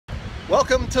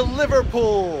Welcome to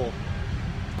Liverpool!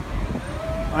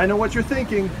 I know what you're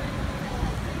thinking.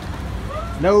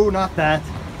 No, not that.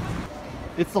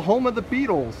 It's the home of the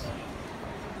Beatles.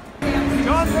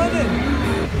 John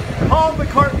Lennon, Paul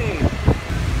McCartney,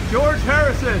 George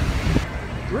Harrison,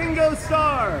 Ringo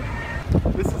Starr.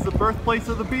 This is the birthplace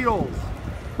of the Beatles.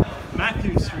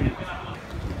 Matthew Street.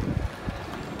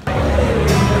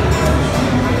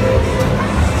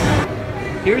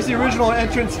 Here's the original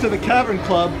entrance to the Cavern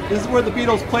Club. This is where the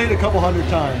Beatles played a couple hundred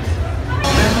times.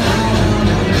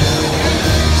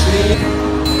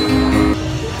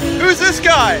 Who's this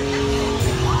guy?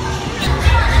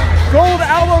 Gold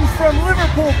albums from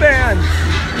Liverpool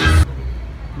bands.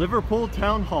 Liverpool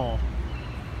Town Hall.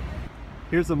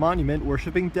 Here's a monument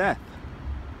worshipping death.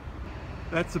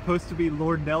 That's supposed to be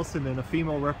Lord Nelson and a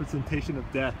female representation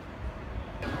of death.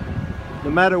 No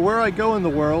matter where I go in the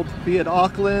world, be it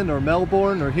Auckland or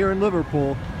Melbourne or here in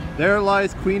Liverpool, there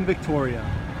lies Queen Victoria.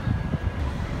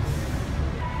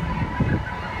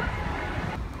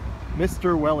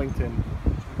 Mr. Wellington.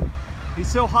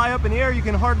 He's so high up in the air you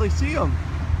can hardly see him.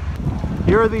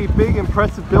 Here are the big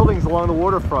impressive buildings along the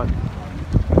waterfront.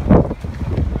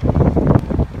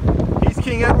 He's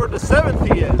King Edward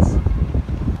VII, he is.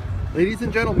 Ladies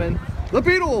and gentlemen, the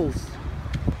Beatles!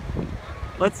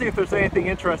 Let's see if there's anything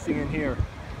interesting in here.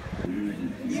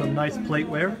 Some nice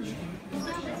plateware.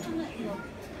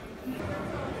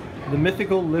 The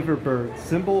mythical liverbird,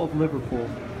 symbol of Liverpool.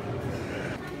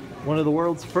 One of the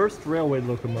world's first railway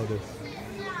locomotives.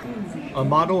 A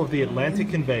model of the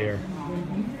Atlantic Conveyor.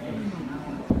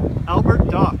 Albert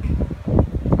Dock.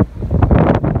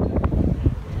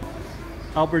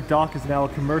 Albert Dock is now a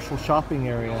commercial shopping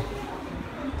area.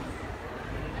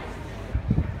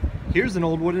 Here's an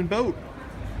old wooden boat.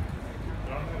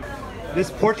 This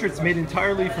portrait's made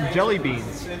entirely from jelly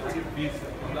beans.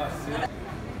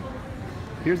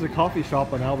 Here's a coffee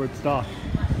shop on Albert's Dock.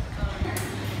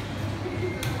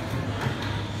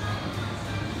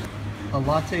 A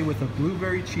latte with a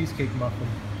blueberry cheesecake muffin.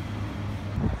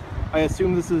 I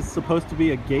assume this is supposed to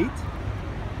be a gate?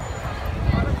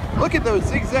 Look at those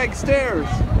zigzag stairs!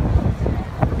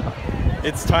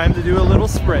 It's time to do a little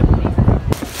sprint.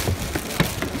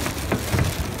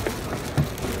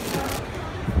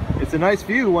 It's a nice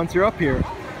view once you're up here.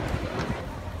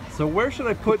 So where should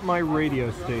I put my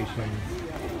radio station?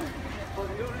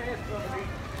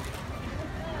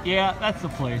 Yeah, that's the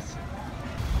place.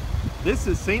 This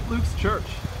is St. Luke's Church.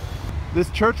 This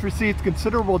church received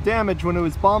considerable damage when it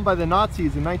was bombed by the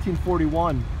Nazis in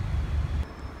 1941.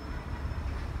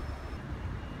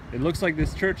 It looks like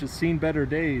this church has seen better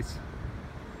days.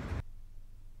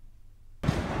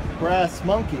 Brass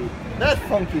monkey. That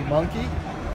funky monkey.